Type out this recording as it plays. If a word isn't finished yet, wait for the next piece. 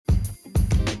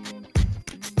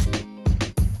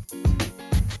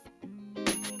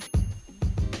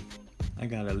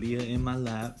got Aaliyah in my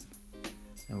lap,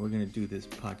 and we're gonna do this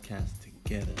podcast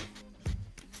together.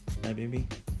 Right, baby?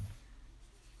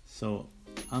 So,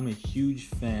 I'm a huge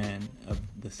fan of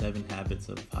The 7 Habits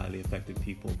of Highly Effective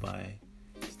People by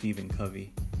Stephen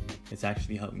Covey. It's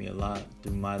actually helped me a lot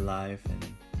through my life and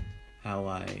how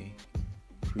I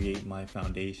create my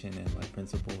foundation and my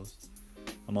principles.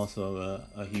 I'm also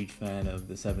a huge fan of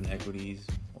The 7 Equities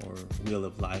or Wheel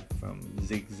of Life from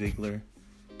Zig Ziglar.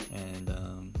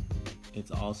 And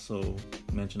it's also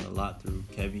mentioned a lot through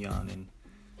Kevion and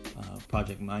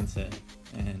Project Mindset.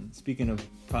 And speaking of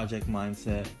Project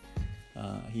Mindset,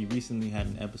 he recently had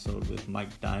an episode with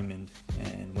Mike Diamond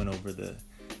and went over the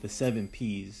 7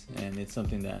 P's, and it's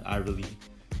something that I really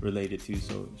related to.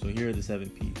 So here are the 7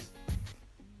 P's.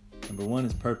 Number 1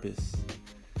 is purpose.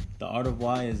 The Art of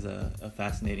Why is a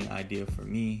fascinating idea for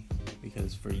me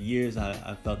because for years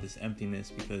I felt this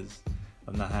emptiness because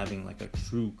of not having like a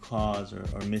true cause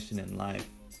or mission in life.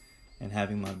 And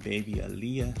having my baby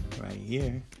Aaliyah right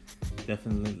here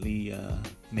definitely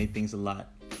made things a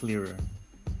lot clearer.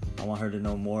 I want her to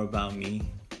know more about me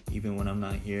even when I'm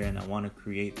not here, and I want to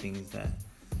create things that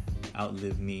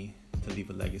outlive me to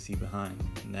leave a legacy behind.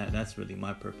 And that's really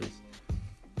my purpose.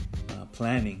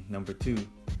 Planning, number 2.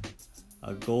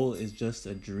 A goal is just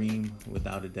a dream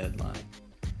without a deadline.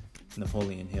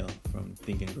 Napoleon Hill from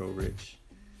Think and Grow Rich.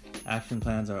 Action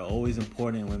plans are always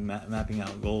important when mapping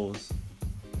out goals.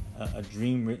 A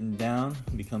dream written down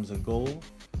becomes a goal.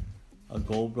 A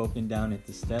goal broken down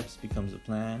into steps becomes a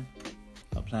plan.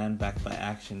 A plan backed by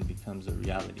action becomes a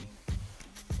reality.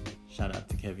 Shout out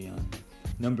to Kevion.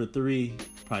 Number 3,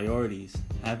 priorities.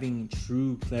 Having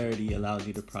true clarity allows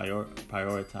you to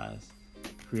prioritize.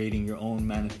 Creating your own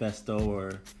manifesto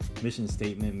or mission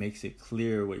statement makes it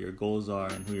clear what your goals are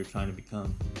and who you're trying to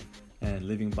become. And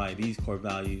living by these core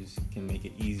values can make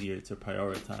it easier to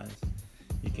prioritize.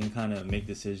 You can kind of make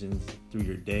decisions through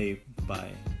your day by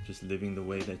just living the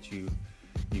way that you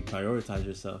prioritize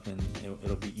yourself, and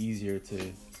it'll be easier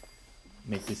to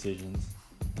make decisions.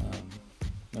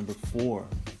 Number 4,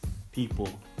 people.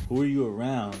 Who are you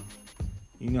around?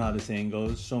 You know how the saying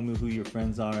goes, show me who your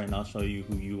friends are and I'll show you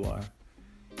who you are.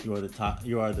 You are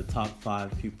the top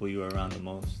 5 people you are around the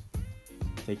most.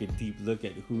 Take a deep look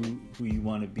at who you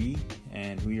want to be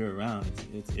and who you're around.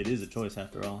 It is a choice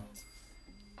after all.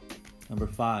 Number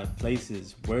 5,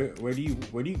 places. Where do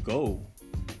you go?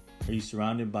 Are you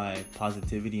surrounded by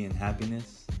positivity and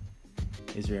happiness?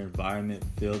 Is your environment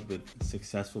filled with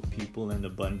successful people and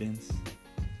abundance?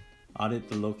 Audit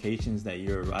the locations that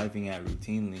you're arriving at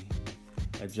routinely.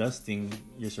 Adjusting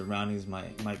your surroundings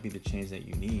might be the change that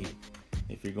you need.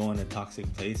 If you're going to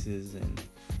toxic places and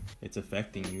it's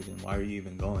affecting you, then why are you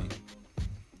even going?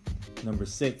 Number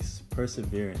 6,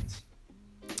 perseverance.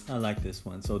 I like this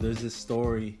one. So there's this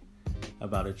story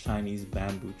about a Chinese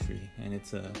bamboo tree, and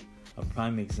it's a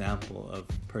prime example of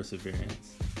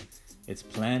perseverance. It's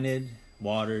planted,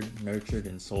 watered, nurtured,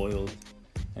 and soiled,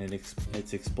 and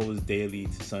it's exposed daily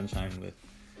to sunshine with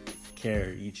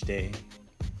care each day.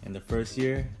 In the first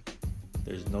year,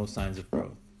 there's no signs of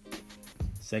growth.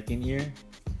 Second year,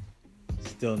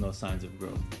 still no signs of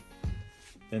growth.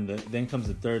 Then comes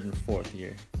the third and fourth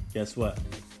year. Guess what?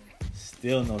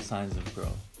 Still no signs of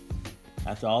growth.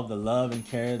 After all the love and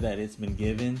care that it's been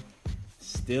given,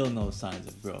 still no signs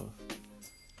of growth.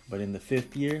 But in the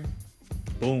 5th year,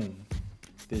 boom,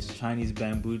 this Chinese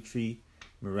bamboo tree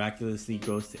miraculously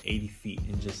grows to 80 feet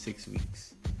in just 6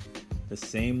 weeks. The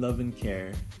same love and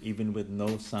care, even with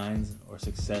no signs or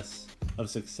success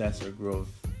or growth,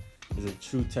 is a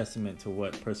true testament to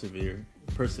what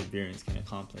perseverance can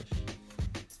accomplish.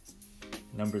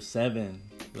 Number 7,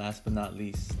 last but not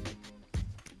least,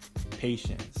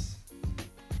 patience.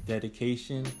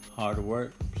 Dedication, hard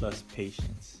work, plus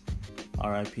patience.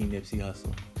 R.I.P. Nipsey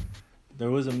Hussle.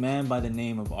 There was a man by the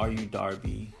name of R.U.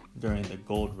 Darby during the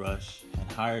gold rush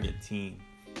had hired a team.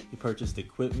 He purchased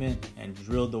equipment and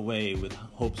drilled away with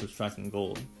hopes of striking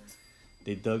gold.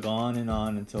 They dug on and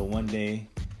on until one day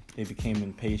they became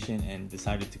impatient and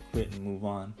decided to quit and move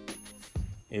on.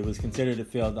 It was considered a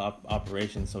failed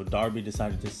operation, so Darby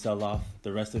decided to sell off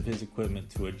the rest of his equipment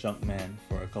to a junk man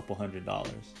for a couple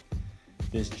 $100.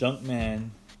 This junk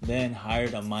man then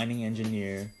hired a mining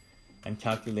engineer and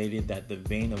calculated that the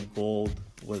vein of gold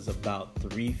was about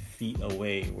 3 feet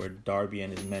away where Darby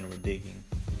and his men were digging.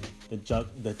 The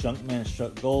junk man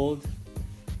struck gold,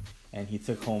 and he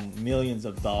took home millions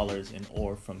of dollars in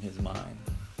ore from his mine.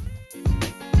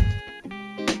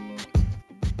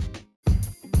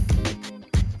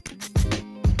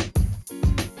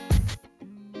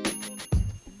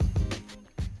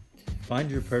 Find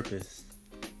your purpose.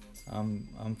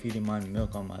 I'm feeding mine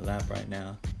milk on my lap right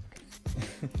now.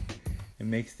 It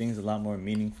makes things a lot more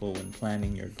meaningful when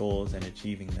planning your goals and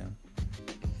achieving them.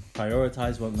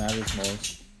 Prioritize what matters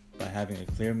most by having a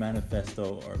clear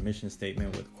manifesto or mission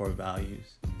statement with core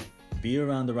values. Be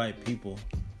around the right people.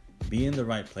 Be in the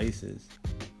right places.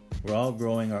 We're all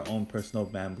growing our own personal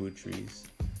bamboo trees.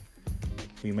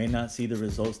 We may not see the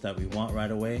results that we want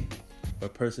right away,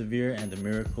 but persevere and the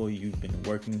miracle you've been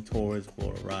working towards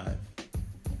will arrive.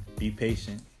 Be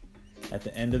patient. At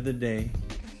the end of the day,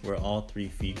 we're all 3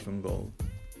 feet from gold.